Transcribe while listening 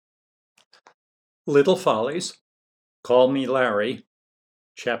Little Follies, Call Me Larry,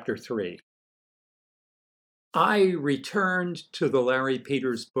 Chapter 3. I returned to the Larry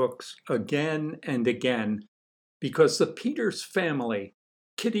Peters books again and again because the Peters family,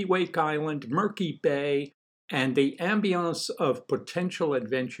 Kittiwake Island, Murky Bay, and the ambience of potential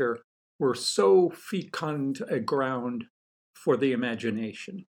adventure were so fecund a ground for the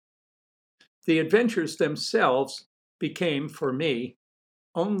imagination. The adventures themselves became, for me,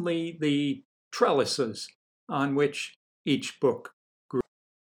 only the trellises on which each book grew.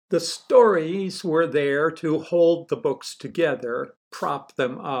 The stories were there to hold the books together, prop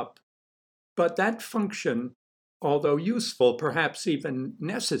them up, but that function, although useful, perhaps even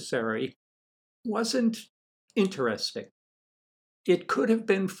necessary, wasn't interesting. It could have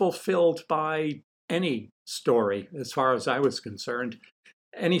been fulfilled by any story, as far as I was concerned,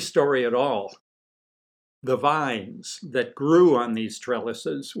 any story at all. The vines that grew on these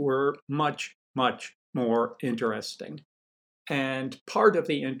trellises were much, much more interesting. And part of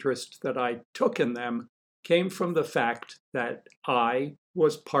the interest that I took in them came from the fact that I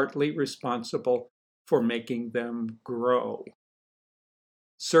was partly responsible for making them grow.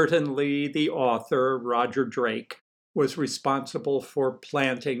 Certainly, the author, Roger Drake, was responsible for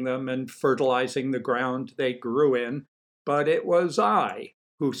planting them and fertilizing the ground they grew in, but it was I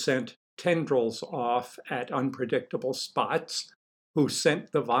who sent tendrils off at unpredictable spots, who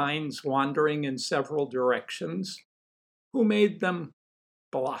sent the vines wandering in several directions, who made them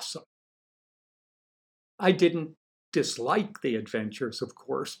blossom. I didn't dislike the adventures, of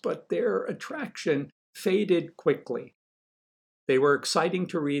course, but their attraction faded quickly. They were exciting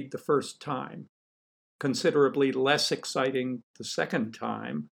to read the first time, considerably less exciting the second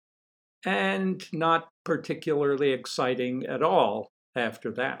time, and not particularly exciting at all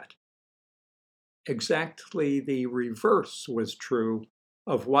after that. Exactly the reverse was true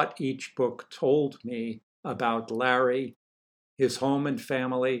of what each book told me about Larry, his home and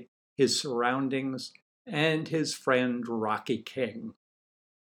family, his surroundings, and his friend Rocky King.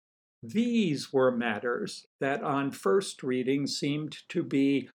 These were matters that on first reading seemed to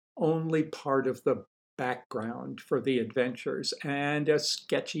be only part of the background for the adventures, and a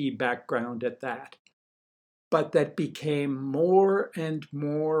sketchy background at that, but that became more and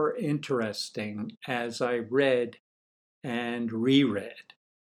more interesting as I read and reread.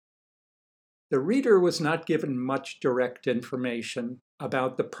 The reader was not given much direct information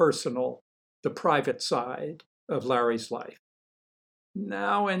about the personal, the private side of Larry's life.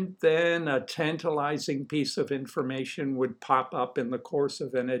 Now and then a tantalizing piece of information would pop up in the course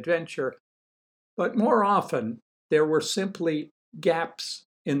of an adventure, but more often there were simply gaps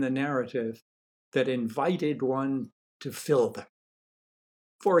in the narrative that invited one to fill them.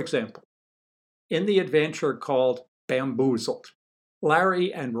 For example, in the adventure called Bamboozled,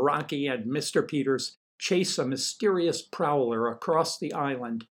 Larry and Rocky and Mr. Peters chase a mysterious prowler across the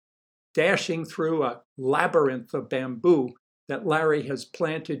island, dashing through a labyrinth of bamboo that Larry has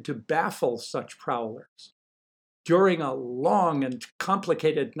planted to baffle such prowlers. During a long and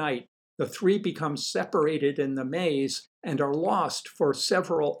complicated night, the three become separated in the maze and are lost for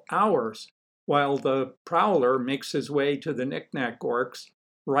several hours, while the prowler makes his way to the knickknack works,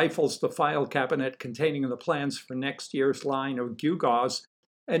 rifles the file cabinet containing the plans for next year's line of gewgaws,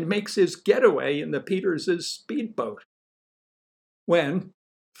 and makes his getaway in the Peterses speedboat. When,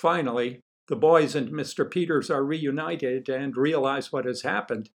 finally, the boys and Mr. Peters are reunited and realize what has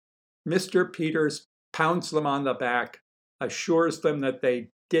happened, Mr. Peters pounds them on the back, assures them that they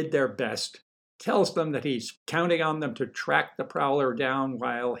did their best, tells them that he's counting on them to track the prowler down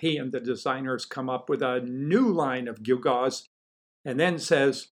while he and the designers come up with a new line of gewgaws, and then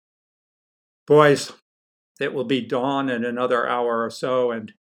says, "Boys, it will be dawn in another hour or so,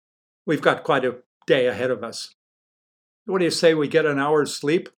 and we've got quite a day ahead of us. What do you say we get an hour's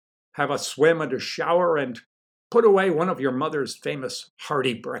sleep, have a swim and a shower, and put away one of your mother's famous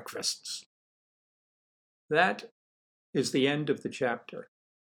hearty breakfasts?" That is the end of the chapter.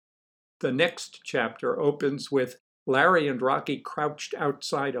 The next chapter opens with Larry and Rocky crouched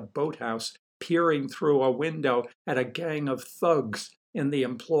outside a boathouse, peering through a window at a gang of thugs in the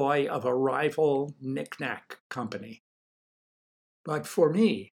employ of a rival knickknack company. But for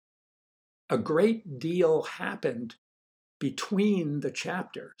me, a great deal happened between the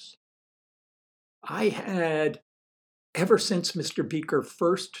chapters. I had, ever since Mr. Beaker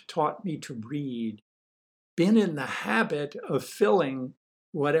first taught me to read, been in the habit of filling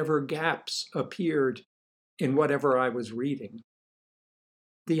whatever gaps appeared in whatever I was reading.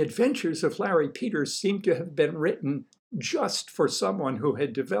 The adventures of Larry Peters seemed to have been written just for someone who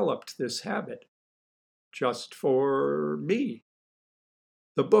had developed this habit, just for me.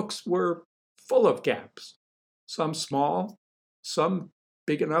 The books were full of gaps, some small, some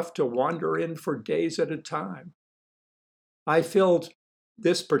big enough to wander in for days at a time. I filled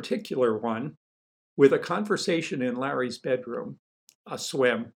this particular one with a conversation in Larry's bedroom, a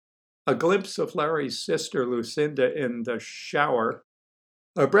swim, a glimpse of Larry's sister Lucinda in the shower,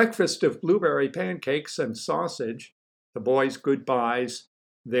 a breakfast of blueberry pancakes and sausage, the boys' goodbyes,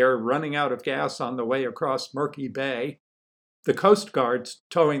 their running out of gas on the way across Murky Bay, the Coast Guards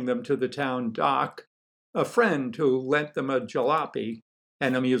towing them to the town dock, a friend who lent them a jalopy,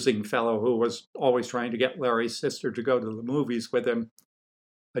 an amusing fellow who was always trying to get Larry's sister to go to the movies with him,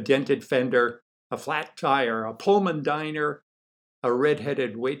 a dented fender, a flat tire, a Pullman diner, a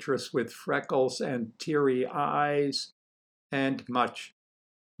red-headed waitress with freckles and teary eyes, and much,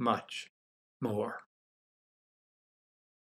 much more.